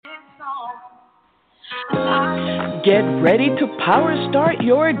Get ready to power start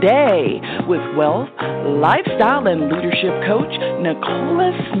your day with wealth, lifestyle, and leadership coach Nicola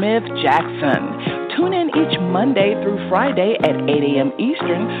Smith Jackson. Tune in each Monday through Friday at 8 a.m.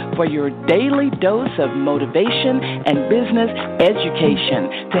 Eastern for your daily dose of motivation and business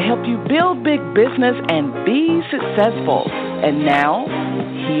education to help you build big business and be successful. And now,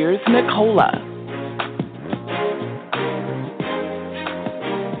 here's Nicola.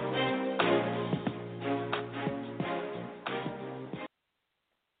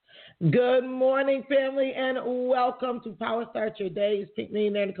 Good morning, family, and welcome to Power Start Your Day. It's Pink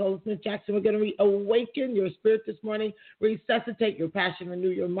Millionaire Nicola Smith Jackson. We're going to reawaken your spirit this morning, resuscitate your passion, renew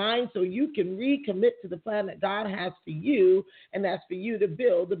your mind so you can recommit to the plan that God has for you, and that's for you to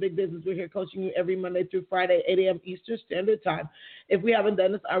build the big business. We're here coaching you every Monday through Friday, 8 a.m. Eastern Standard Time. If we haven't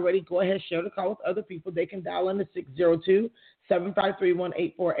done this already, go ahead, share the call with other people. They can dial in to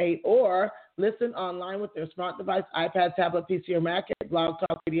 602-753-1848 or listen online with their smart device, iPad, tablet, PC, or Mac at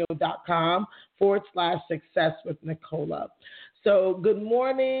blogtalkradio.com/success with Nicola. So good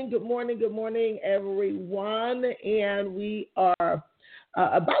morning, everyone. And we are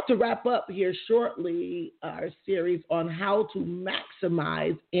about to wrap up here shortly our series on how to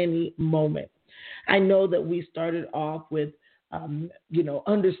maximize any moment. I know that we started off with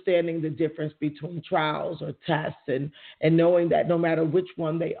understanding the difference between trials or tests and knowing that no matter which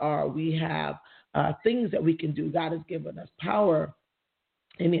one they are, we have things that we can do. God has given us power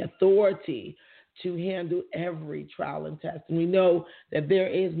and the authority to handle every trial and test. And we know that there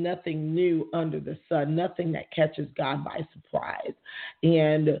is nothing new under the sun, nothing that catches God by surprise.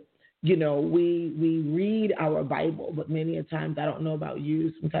 And we read our Bible, but many a times, I don't know about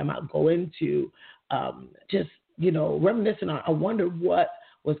you, sometimes I'll go into reminiscing on, I wonder what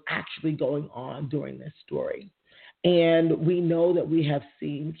was actually going on during this story. And we know that we have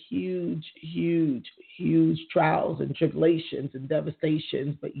seen huge trials and tribulations and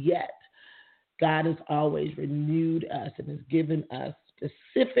devastations, but yet God has always renewed us and has given us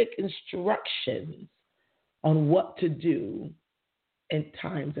specific instructions on what to do in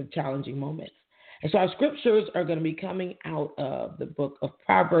times of challenging moments. And so our scriptures are going to be coming out of the book of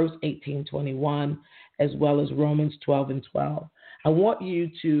Proverbs 18:21, as well as Romans 12:12. I want you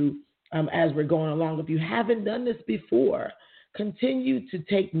to, as we're going along, if you haven't done this before, continue to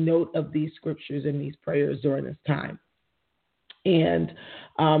take note of these scriptures and these prayers during this time. And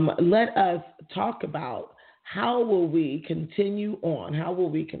let us talk about how will we continue on, how will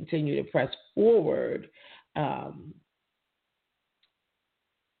we continue to press forward and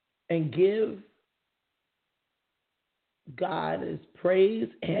give God his praise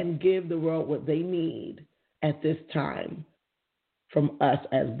and give the world what they need at this time from us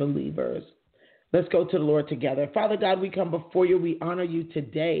as believers. Let's go to the Lord together. Father God, we come before you. We honor you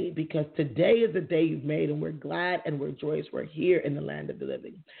today because today is the day you've made, and we're glad and we're joyous we're here in the land of the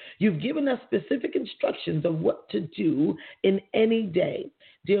living. You've given us specific instructions of what to do in any day.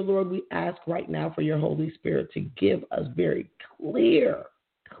 Dear Lord, we ask right now for your Holy Spirit to give us very clear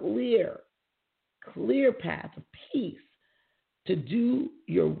path of peace to do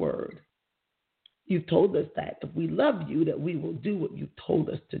your word. You've told us that if we love you, that we will do what you've told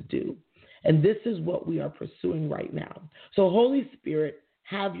us to do. And this is what we are pursuing right now. So Holy Spirit,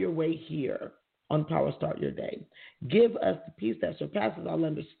 have your way here on Power Start Your Day. Give us the peace that surpasses all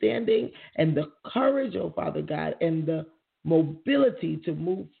understanding and the courage, oh Father God, and the mobility to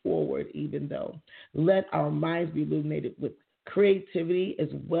move forward even though. Let our minds be illuminated with creativity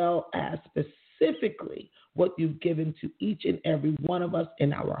as well as specifically what you've given to each and every one of us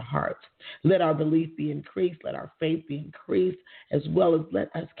in our hearts. Let our belief be increased. Let our faith be increased, as well as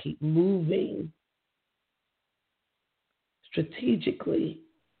let us keep moving strategically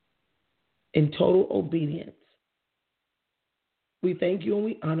in total obedience. We thank you and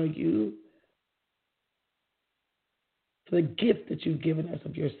we honor you for the gift that you've given us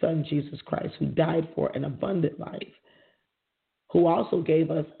of your Son, Jesus Christ, who died for an abundant life, who also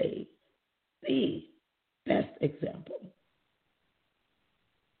gave us the best example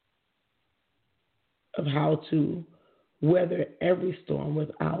of how to weather every storm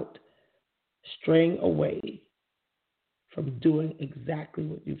without straying away from doing exactly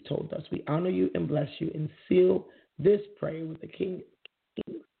what you've told us. We honor you and bless you and seal this prayer with the King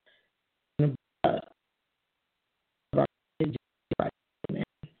and the blood of our Lord Jesus Christ. Amen.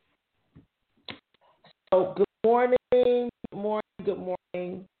 So good morning.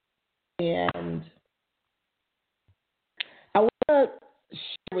 And I want to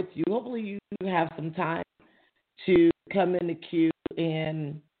share with you, hopefully you have some time to come in the queue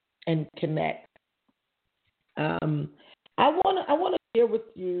and connect. I want to share with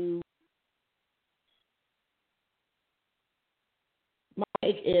you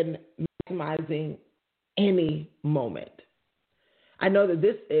partake in maximizing any moment. I know that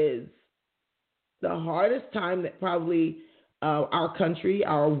this is the hardest time that probably our country,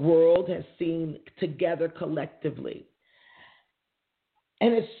 our world has seen together collectively.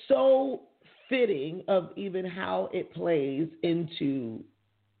 And it's so fitting of even how it plays into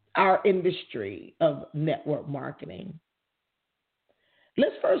our industry of network marketing.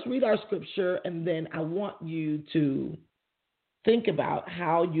 Let's first read our scripture, and then I want you to think about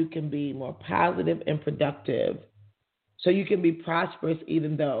how you can be more positive and productive so you can be prosperous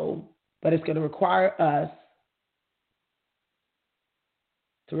even though, but it's going to require us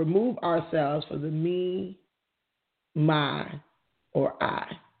to remove ourselves from the me, my, or I.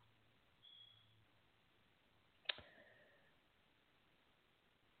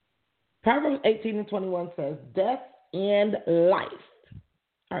 Proverbs 18:21 says, death and life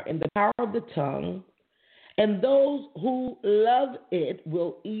are in the power of the tongue, and those who love it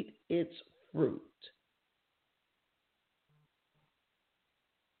will eat its fruit.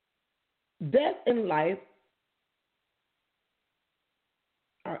 Death and life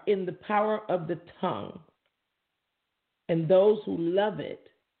are in the power of the tongue, and those who love it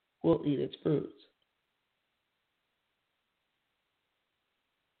will eat its fruits.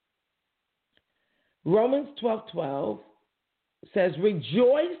 Romans 12:12 says,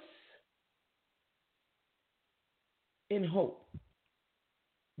 rejoice in hope.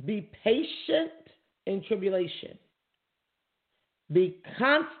 Be patient in tribulation. Be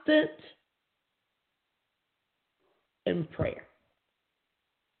constant in prayer.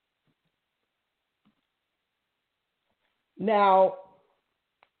 Now,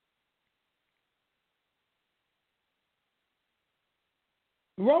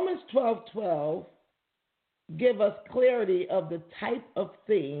 Romans 12:12 give us clarity of the type of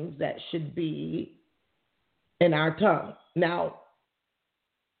things that should be in our tongue. Now,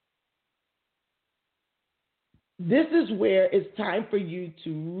 this is where it's time for you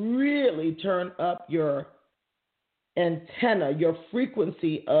to really turn up your antenna, your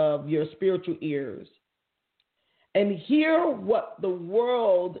frequency of your spiritual ears, and hear what the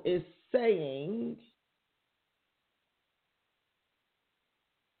world is saying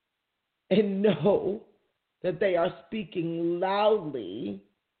and know that they are speaking loudly,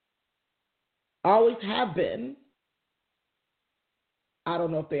 always have been, I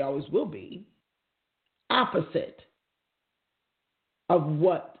don't know if they always will be, opposite of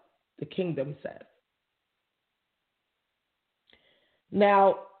what the kingdom says.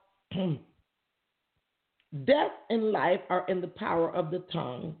 Now, death and life are in the power of the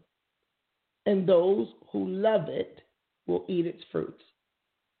tongue, and those who love it will eat its fruits.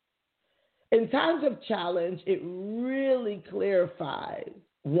 In times of challenge, it really clarifies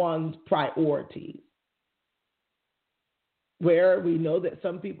one's priorities, where we know that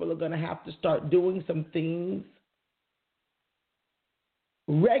some people are going to have to start doing some things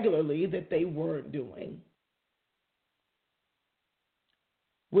regularly that they weren't doing,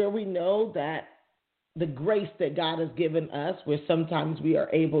 where we know that the grace that God has given us, where sometimes we are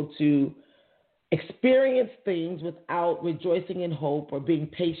able to experience things without rejoicing in hope or being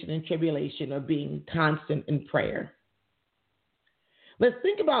patient in tribulation or being constant in prayer. Let's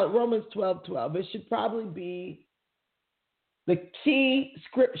think about Romans 12:12. It should probably be the key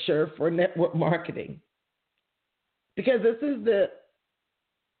scripture for network marketing, because this is the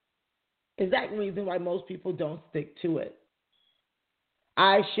exact reason why most people don't stick to it.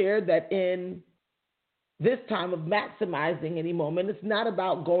 I shared that in this time of maximizing any moment, it's not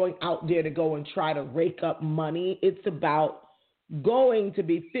about going out there to go and try to rake up money. It's about going to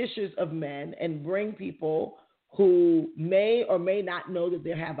be fishers of men and bring people who may or may not know that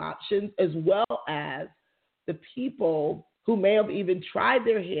they have options, as well as the people who may have even tried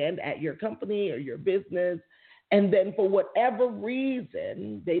their hand at your company or your business, and then for whatever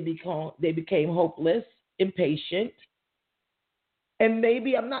reason, they became hopeless, impatient. And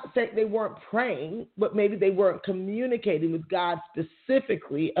maybe, I'm not saying they weren't praying, but maybe they weren't communicating with God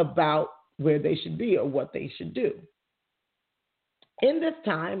specifically about where they should be or what they should do. In this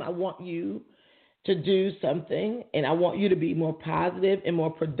time, I want you to do something, and I want you to be more positive and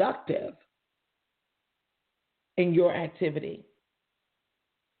more productive in your activity.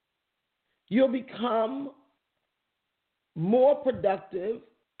 You'll become more productive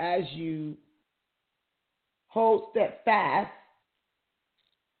as you hold steadfast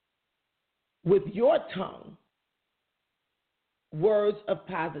with your tongue words of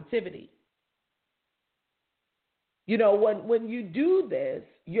positivity. You know, when you do this,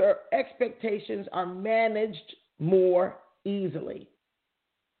 your expectations are managed more easily.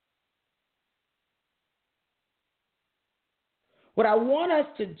 What I want us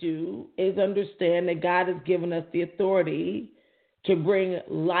to do is understand that God has given us the authority to bring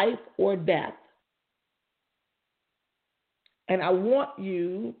life or death. And I want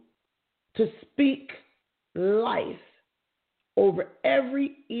you to speak life over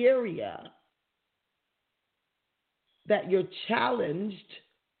every area that you're challenged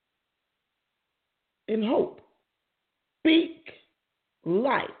in hope. Speak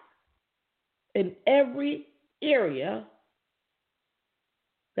life in every area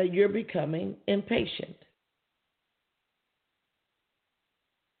that you're becoming impatient.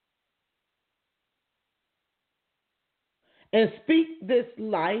 And speak this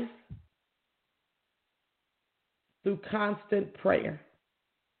life through constant prayer.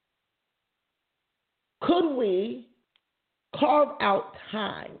 Could we carve out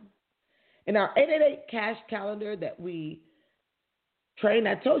time in our 888 cash calendar that we train?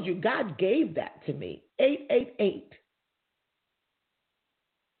 I told you, God gave that to me. 888.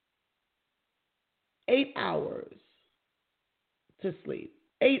 8 hours to sleep.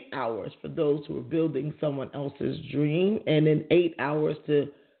 8 hours for those who are building someone else's dream, and then 8 hours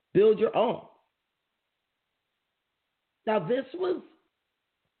to build your own. Now, this was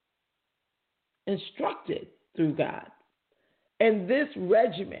instructed through God. And this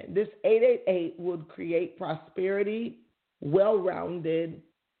regimen, this 888, would create prosperity, well-rounded,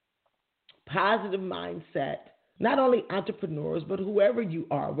 positive mindset, not only entrepreneurs, but whoever you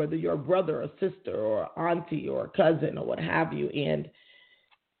are, whether you're a brother or sister or auntie or a cousin or what have you. And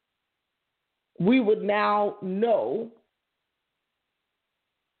we would now know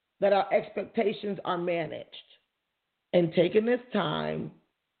that our expectations are managed, and taking this time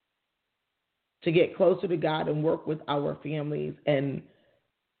to get closer to God and work with our families and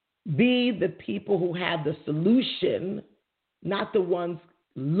be the people who have the solution, not the ones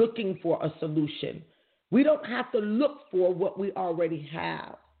looking for a solution. We don't have to look for what we already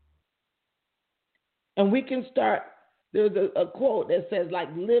have. And we can start, there's a quote that says, like,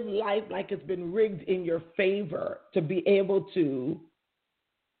 live life like it's been rigged in your favor, to be able to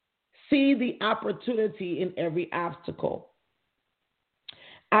see the opportunity in every obstacle.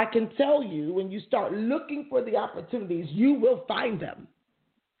 I can tell you, when you start looking for the opportunities, you will find them.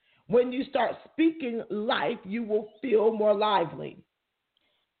 When you start speaking life, you will feel more lively.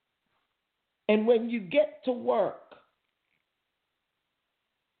 And when you get to work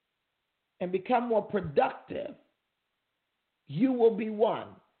and become more productive, you will be one,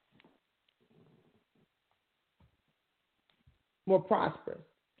 more prosperous.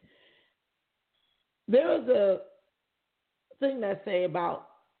 There is a thing that say about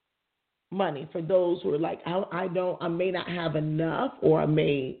money for those who are like, I may not have enough, or I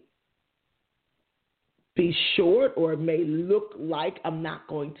may be short, or it may look like I'm not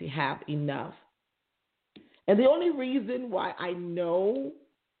going to have enough. And the only reason why I know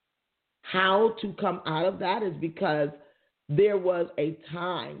how to come out of that is because there was a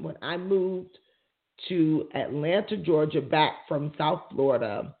time when I moved to Atlanta, Georgia, back from South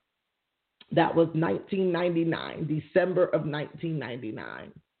Florida. That was 1999, December of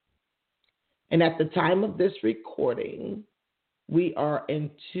 1999. And at the time of this recording, we are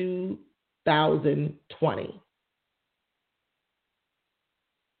in 2020.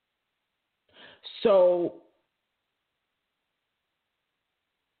 So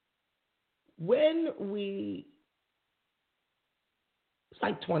when it's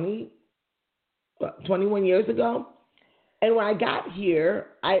like 21 years ago, and when I got here,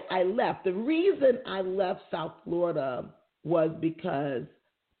 I left. The reason I left South Florida was because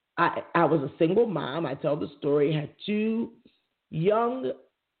I was a single mom. I tell the story. I had 2 young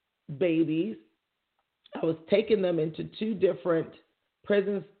babies. I was taking them into 2 different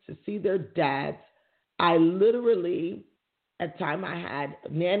prisons to see their dads. I literally, at the time, I had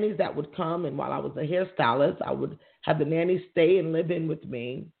nannies that would come, and while I was a hairstylist, I would have the nannies stay and live in with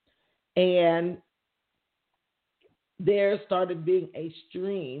me. And there started being a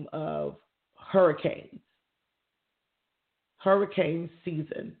stream of hurricanes, hurricane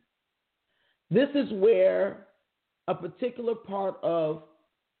season. This is where a particular part of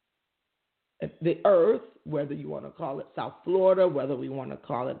the earth, whether you want to call it South Florida, whether we want to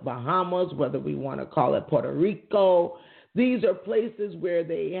call it Bahamas, whether we want to call it Puerto Rico, these are places where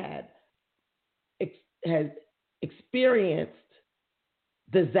they had experienced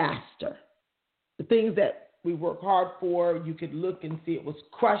disaster. The things that we work hard for, you could look and see it was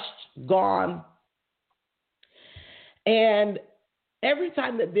crushed, gone. And every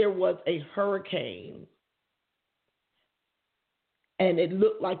time that there was a hurricane, and it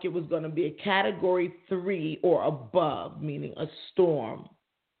looked like it was going to be a Category 3 or above, meaning a storm,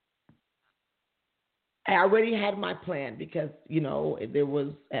 I already had my plan because, there was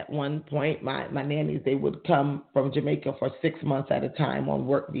at one point my nannies, they would come from Jamaica for 6 months at a time on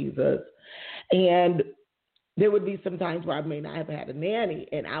work visas. And there would be some times where I may not have had a nanny,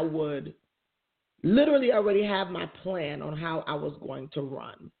 and I would literally already have my plan on how I was going to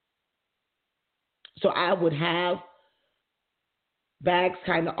run. So I would have bags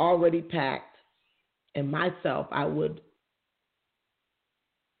kind of already packed, and myself, I would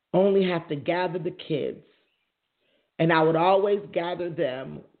only have to gather the kids. And I would always gather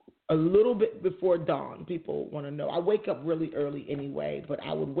them a little bit before dawn. People want to know. I wake up really early anyway, but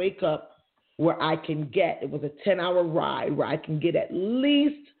I would wake up where I can get, it was a 10-hour ride, where I can get at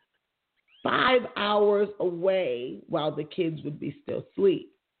least 5 hours away while the kids would be still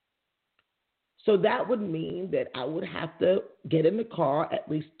asleep. So that would mean that I would have to get in the car at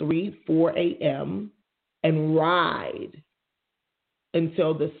least 3, 4 a.m. and ride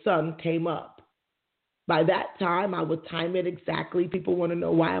until the sun came up. By that time, I would time it exactly. People want to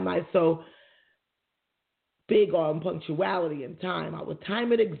know, why am I so big on punctuality and time? I would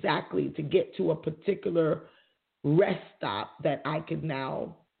time it exactly to get to a particular rest stop that I could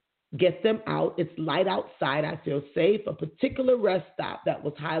now get them out. It's light outside. I feel safe. A particular rest stop that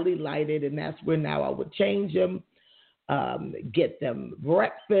was highly lighted, and that's where now I would change them, get them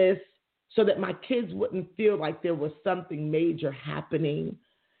breakfast, so that my kids wouldn't feel like there was something major happening.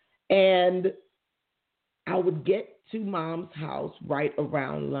 And I would get to mom's house right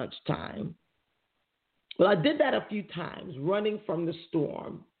around lunchtime. Well, I did that a few times, running from the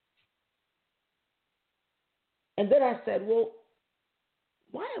storm. And then I said, well,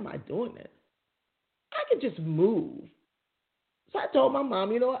 why am I doing this? I could just move. So I told my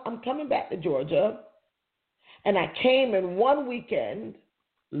mom, you know what, I'm coming back to Georgia. And I came in one weekend,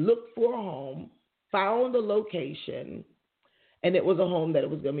 looked for a home, found a location, and it was a home that it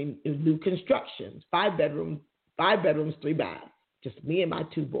was new construction, 5 bedrooms, 3 baths, just me and my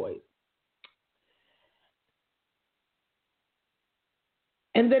 2 boys.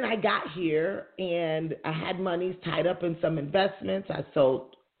 And then I got here, and I had monies tied up in some investments. I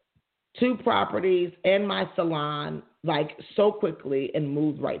sold 2 properties and my salon so quickly and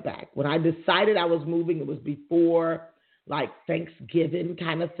moved right back. When I decided I was moving, it was before Thanksgiving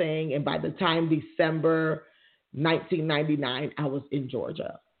kind of thing. And by the time December 1999, I was in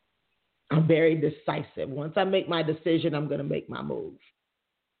Georgia. I'm very decisive. Once I make my decision, I'm going to make my move.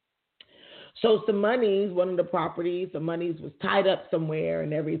 So some monies, one of the properties, the monies was tied up somewhere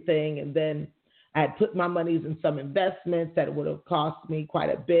and everything. And then I had put my monies in some investments that would have cost me quite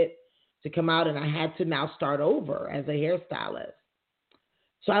a bit to come out. And I had to now start over as a hairstylist.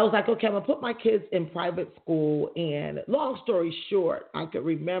 So I was like, okay, I'm going to put my kids in private school. And long story short, I could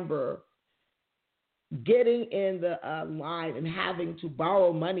remember getting in the line and having to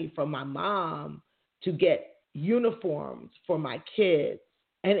borrow money from my mom to get uniforms for my kids.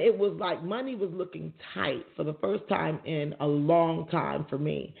 And it was like money was looking tight for the first time in a long time for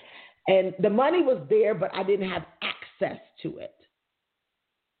me. And the money was there, but I didn't have access to it.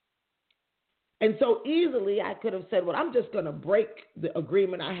 And so easily I could have said, well, I'm just going to break the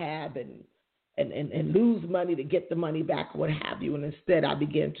agreement I have and lose money to get the money back, or what have you. And instead I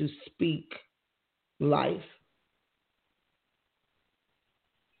began to speak life.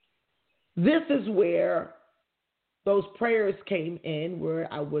 This is where those prayers came in,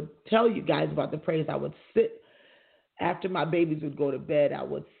 where I would tell you guys about the prayers. I would sit after my babies would go to bed. I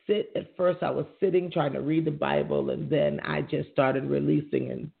would sit. At first I was sitting trying to read the Bible, and then I just started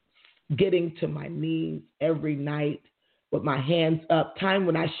releasing and getting to my knees every night with my hands up. Time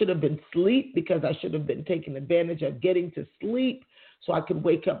when I should have been asleep, because I should have been taking advantage of getting to sleep so I could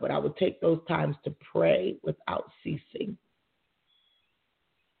wake up, but I would take those times to pray without ceasing.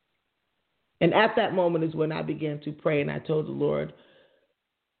 And at that moment is when I began to pray, and I told the Lord,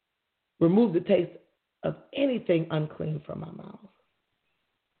 remove the taste of anything unclean from my mouth.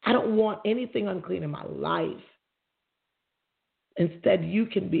 I don't want anything unclean in my life. Instead, you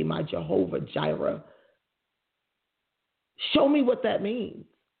can be my Jehovah Jireh. Show me what that means.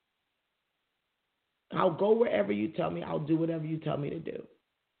 I'll go wherever you tell me. I'll do whatever you tell me to do.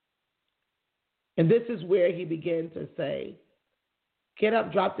 And this is where he began to say, get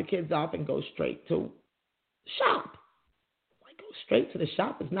up, drop the kids off, and go straight to shop. I go straight to the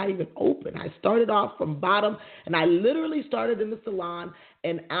shop. It's not even open. I started off from bottom, and I literally started in the salon,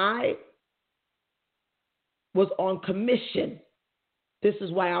 and I was on commission. This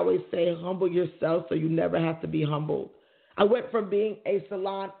is why I always say humble yourself so you never have to be humbled. I went from being a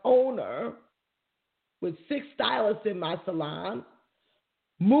salon owner with 6 stylists in my salon,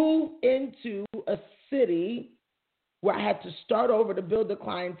 moved into a city where I had to start over to build the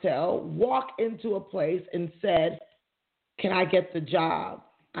clientele, walk into a place and said, can I get the job?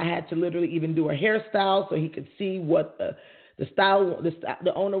 I had to literally even do a hairstyle so he could see what the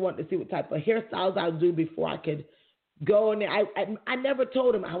owner wanted to see what type of hairstyles I would do before I could go in there. I never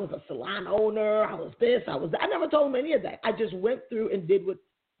told him I was a salon owner, I was this, I was that. I never told him any of that. I just went through and did what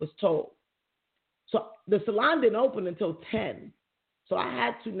was told. So the salon didn't open until 10. So I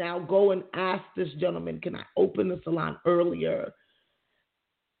had to now go and ask this gentleman, can I open the salon earlier?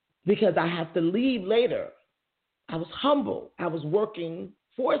 Because I have to leave later. I was humble. I was working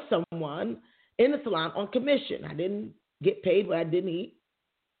for someone in the salon on commission. I didn't get paid what I didn't eat.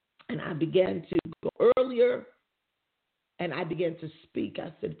 And I began to go earlier, and I began to speak.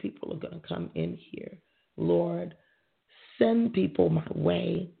 I said, people are going to come in here. Lord, send people my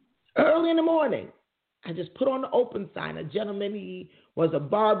way early in the morning. I just put on the open sign. A gentleman, he was a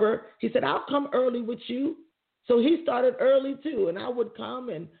barber. He said, I'll come early with you. So he started early too. And I would come,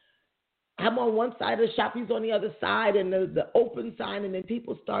 and I'm on one side of the shop, he's on the other side, and the open sign. And then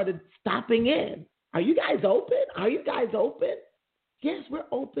people started stopping in. Are you guys open? Are you guys open? Yes, we're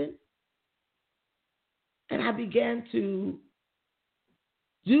open. And I began to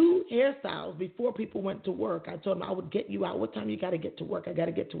do hairstyles before people went to work. I told them I would get you out. What time you got to get to work? I got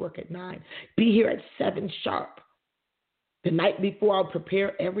to get to work at 9. Be here at 7 sharp. The night before, I'll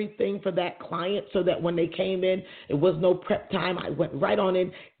prepare everything for that client so that when they came in, it was no prep time. I went right on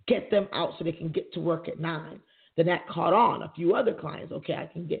in, get them out so they can get to work at 9. Then that caught on. A few other clients, okay,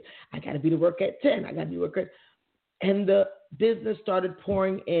 I got to be to work at 10. I got to be to work at, and the business started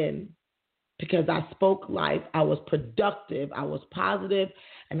pouring in. Because I spoke life, I was productive, I was positive,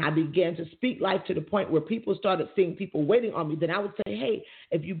 and I began to speak life to the point where people started seeing people waiting on me. Then I would say, hey,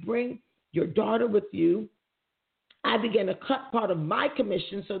 if you bring your daughter with you, I began to cut part of my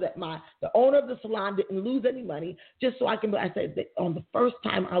commission so that the owner of the salon didn't lose any money, just so I said, that on the first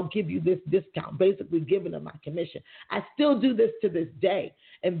time, I'll give you this discount, basically giving them my commission. I still do this to this day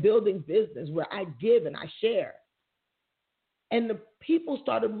in building business where I give and I share. And the people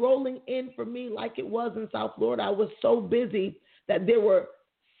started rolling in for me like it was in South Florida. I was so busy that there were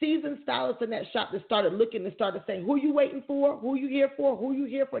seasoned stylists in that shop that started looking and started saying, who are you waiting for? Who are you here for? Who are you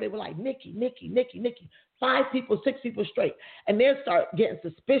here for? They were like, Nikki. 5 people, 6 people straight. And they start getting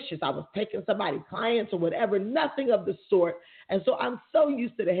suspicious. I was taking somebody's clients or whatever, nothing of the sort. And so I'm so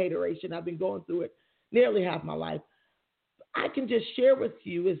used to the hateration. I've been going through it nearly half my life. I can just share with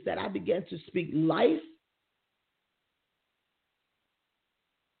you is that I began to speak life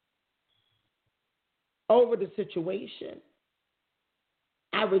over the situation.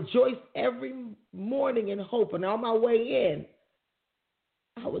 I rejoice every morning in hope. And on my way in,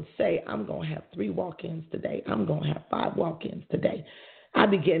 I would say, I'm going to have 3 walk-ins today. I'm going to have 5 walk-ins today. I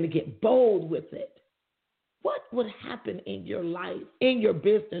began to get bold with it. What would happen in your life, in your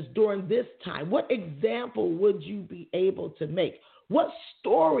business during this time? What example would you be able to make? What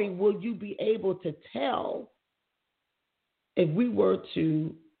story would you be able to tell if we were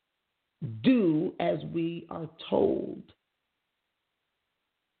to do as we are told?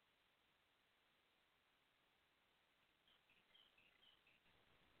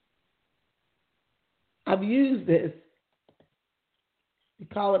 I've used this. We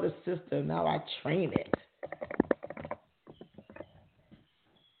call it a system. Now I train it.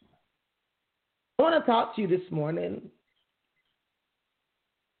 I want to talk to you this morning.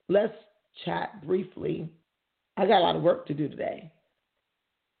 Let's chat briefly. I got a lot of work to do today.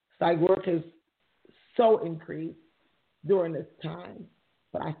 Psych work has so increased during this time,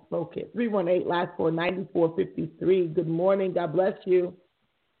 but I spoke it. 318-9453. Good morning. God bless you.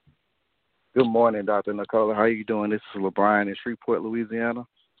 Good morning, Dr. Nicola. How are you doing? This is LeBron in Shreveport, Louisiana.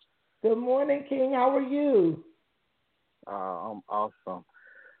 Good morning, King. How are you? I'm awesome.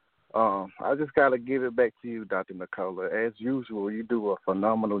 I just got to give it back to you, Dr. Nicola. As usual, you do a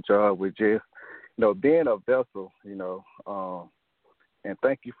phenomenal job with just, being a vessel, and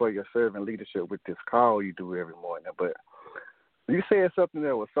thank you for your servant leadership with this call you do every morning. But you said something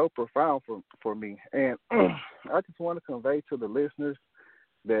that was so profound for me, and I just want to convey to the listeners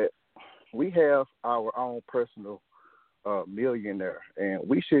that we have our own personal millionaire, and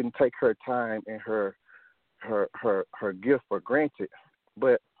we shouldn't take her time and her gift for granted.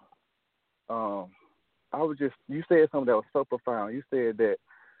 But you said something that was so profound. You said that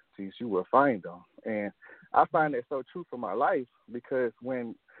you will find them, and I find that so true for my life, because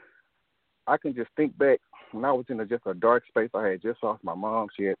when I can just think back when I was in just a dark space, I had just lost my mom.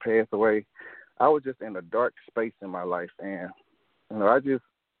 She had passed away. I was just in a dark space in my life, and I just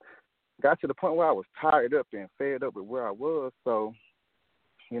got to the point where I was tired up and fed up with where I was. So,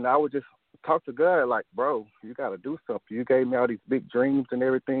 I would just talk to God like, bro, you got to do something. You gave me all these big dreams and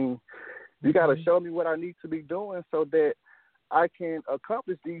everything. You got to show me what I need to be doing so that I can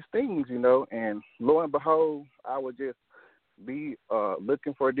accomplish these things, you know. And lo and behold, I would just be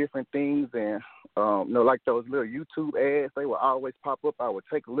looking for different things, and you know, like those little YouTube ads, they will always pop up. I would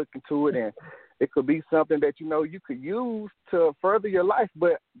take a look into it, and it could be something that you know you could use to further your life,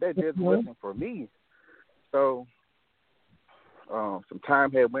 but that just wasn't for me. So some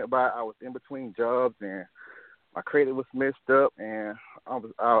time had went by. I was in between jobs, and my credit was messed up, and I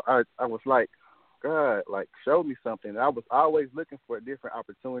was like, God, like, show me something. And I was always looking for different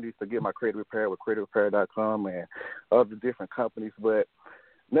opportunities to get my credit repaired with creditrepair.com and other different companies, but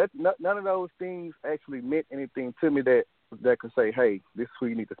none of those things actually meant anything to me that could say, hey, this is who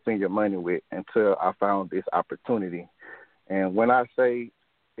you need to spend your money with, until I found this opportunity. And when I say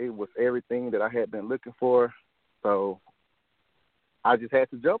it was everything that I had been looking for, so I just had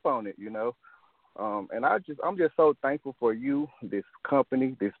to jump on it, you know. And I'm just so thankful for you, this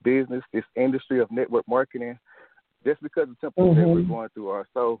company, this business, this industry of network marketing, just because the symptoms that we're going through are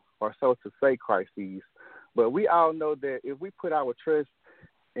so to say crises. But we all know that if we put our trust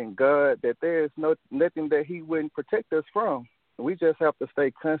in God, that there is nothing that He wouldn't protect us from. We just have to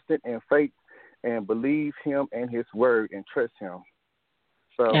stay constant in faith and believe Him and His word and trust Him.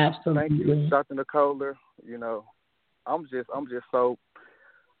 So Absolutely. Thank you, Dr. Nicola. You know, I'm just so.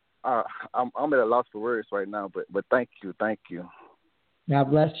 I'm at a loss for words right now, but thank you. God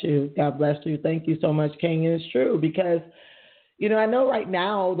bless you. God bless you. Thank you so much, King. And it's true because, you know, I know right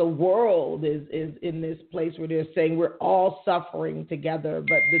now the world is in this place where they're saying we're all suffering together,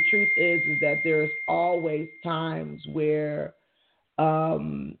 but the truth is that there's always times where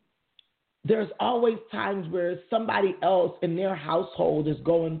somebody else in their household is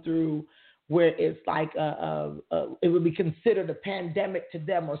going through where it's like it would be considered a pandemic to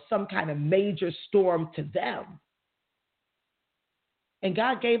them or some kind of major storm to them. And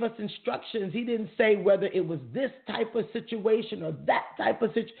God gave us instructions. He didn't say whether it was this type of situation or that type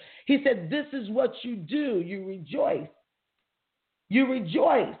of situation. He said, this is what you do. You rejoice. You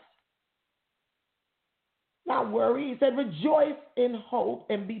rejoice. Not worry. He said, rejoice in hope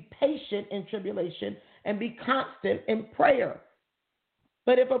and be patient in tribulation and be constant in prayer.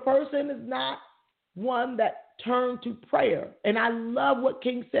 But if a person is not one that turned to prayer, and I love what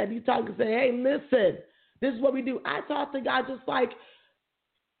King said. He talked and said, hey, listen, this is what we do. I talk to God just like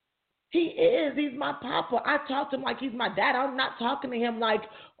He is. He's my papa. I talk to him like he's my dad. I'm not talking to him like,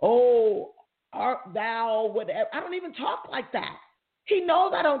 oh, art thou, whatever. I don't even talk like that. He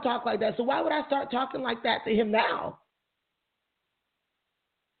knows I don't talk like that. So why would I start talking like that to him now?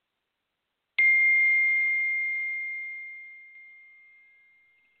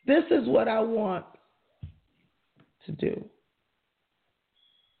 This is what I want to do.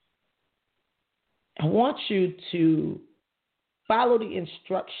 I want you to follow the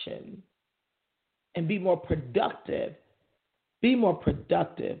instruction and be more productive. Be more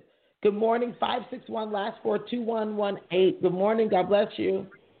productive. Good morning, 561 last 42118. Good morning. God bless you.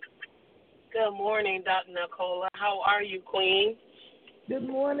 Good morning, Dr. Nicola. How are you, Queen? Good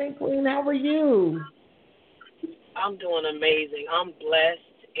morning, Queen. How are you? I'm doing amazing. I'm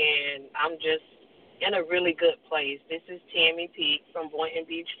blessed, and I'm just in a really good place. This is Tammy Peak from Boynton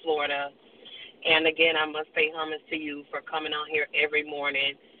Beach, Florida. And, again, I must pay homage to you for coming on here every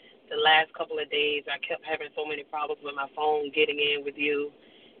morning. The last couple of days, I kept having so many problems with my phone getting in with you.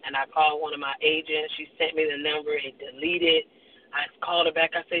 And I called one of my agents. She sent me the number. It deleted. I called her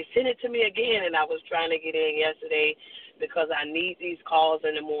back. I said, send it to me again. And I was trying to get in yesterday because I need these calls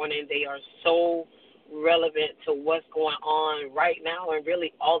in the morning. They are so relevant to what's going on right now and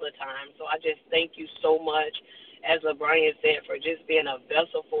really all the time. So I just thank you so much, as LaBrian said, for just being a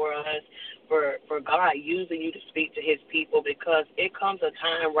vessel for us, for God using you to speak to his people, because it comes a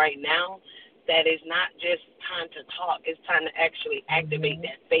time right now that is not just time to talk. It's time to actually activate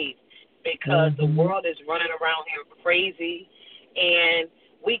that faith, because the world is running around here crazy, and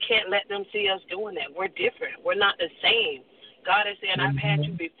we can't let them see us doing that. We're different. We're not the same. God is saying, I've had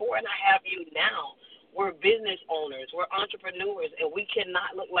you before, and I have you now. We're business owners. We're entrepreneurs, and we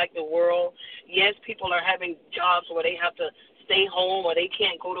cannot look like the world. Yes, people are having jobs where they have to stay home or they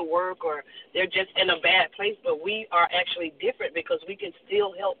can't go to work or they're just in a bad place, but we are actually different because we can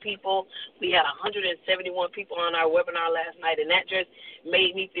still help people. We had 171 people on our webinar last night, and that just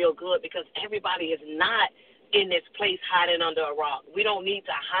made me feel good because everybody is not in this place hiding under a rock. We don't need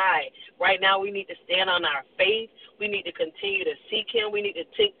to hide. Right now we need to stand on our faith. We need to continue to seek him. We need to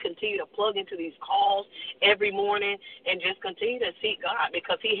continue to plug into these calls every morning and just continue to seek God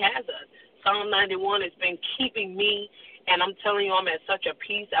because he has us. Psalm 91 has been keeping me, and I'm telling you, I'm at such a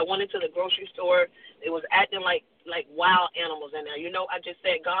peace. I went into the grocery store. It was acting like wild animals in there. You know, I just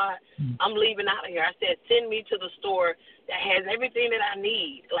said, God, I'm leaving out of here. I said, send me to the store that has everything that I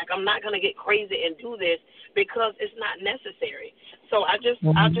need. Like, I'm not going to get crazy and do this because it's not necessary. So I just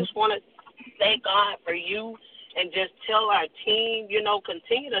want to thank God for you and just tell our team, you know,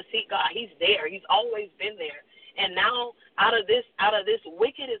 continue to seek God. He's there. He's always been there. And now out of this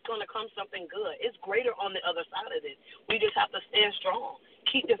wicked is going to come something good. It's greater on the other side of this. We just have to stand strong,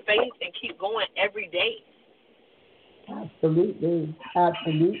 keep the faith, and keep going every day. Absolutely.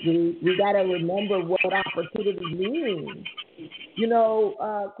 Absolutely. We got to remember what opportunity means. You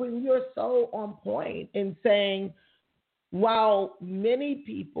know, Queen, you're so on point in saying, while many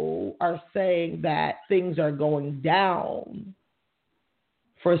people are saying that things are going down,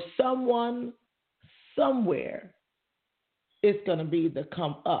 for someone somewhere, it's going to be the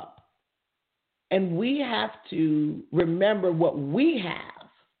come up. And we have to remember what we have.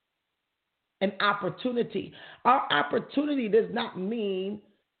 An opportunity. Our opportunity does not mean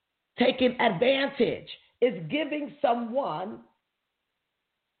taking advantage. It's giving someone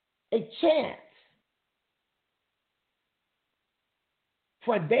a chance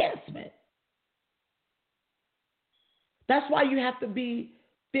for advancement. That's why you have to be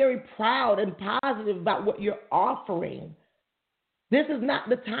very proud and positive about what you're offering. This is not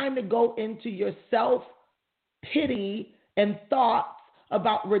the time to go into your self-pity and thoughts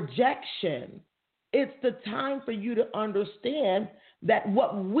about rejection. It's the time for you to understand that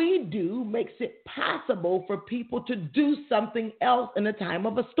what we do makes it possible for people to do something else in a time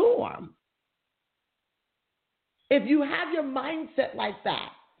of a storm. If you have your mindset like that,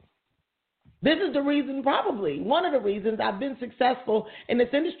 this is the reason, probably one of the reasons I've been successful in this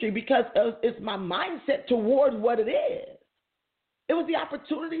industry, because it's my mindset toward what it is. It was the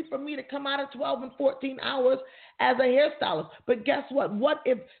opportunity for me to come out of 12 and 14 hours as a hairstylist. But guess what? What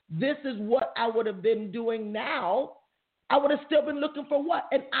if this is what I would have been doing now? I would have still been looking for what?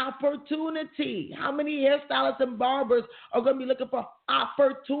 An opportunity. How many hairstylists and barbers are going to be looking for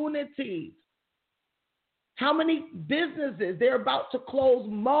opportunities? How many businesses? They're about to close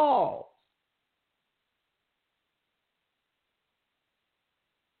malls.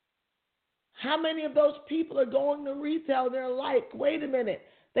 How many of those people are going to retail and they're like, wait a minute,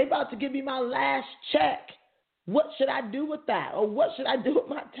 they about to give me my last check. What should I do with that? Or what should I do with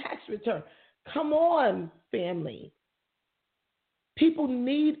my tax return? Come on, family. People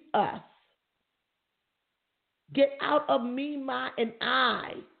need us. Get out of me, my, and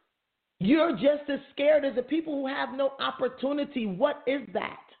I. You're just as scared as the people who have no opportunity. What is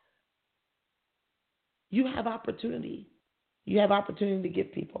that? You have opportunity. You have opportunity to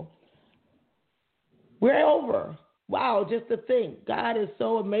give people. We're over. Wow, just to think. God is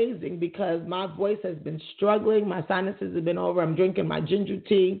so amazing because my voice has been struggling. My sinuses have been over. I'm drinking my ginger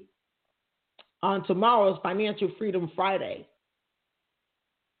tea. On tomorrow's Financial Freedom Friday.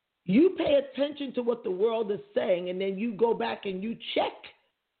 You pay attention to what the world is saying, and then you go back and you check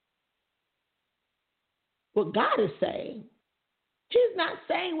what God is saying. He's not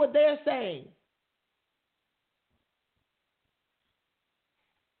saying what they're saying.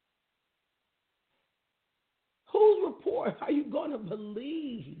 Whose report are you going to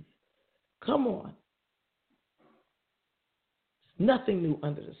believe? Come on. Nothing new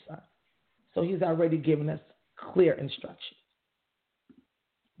under the sun. So he's already given us clear instructions.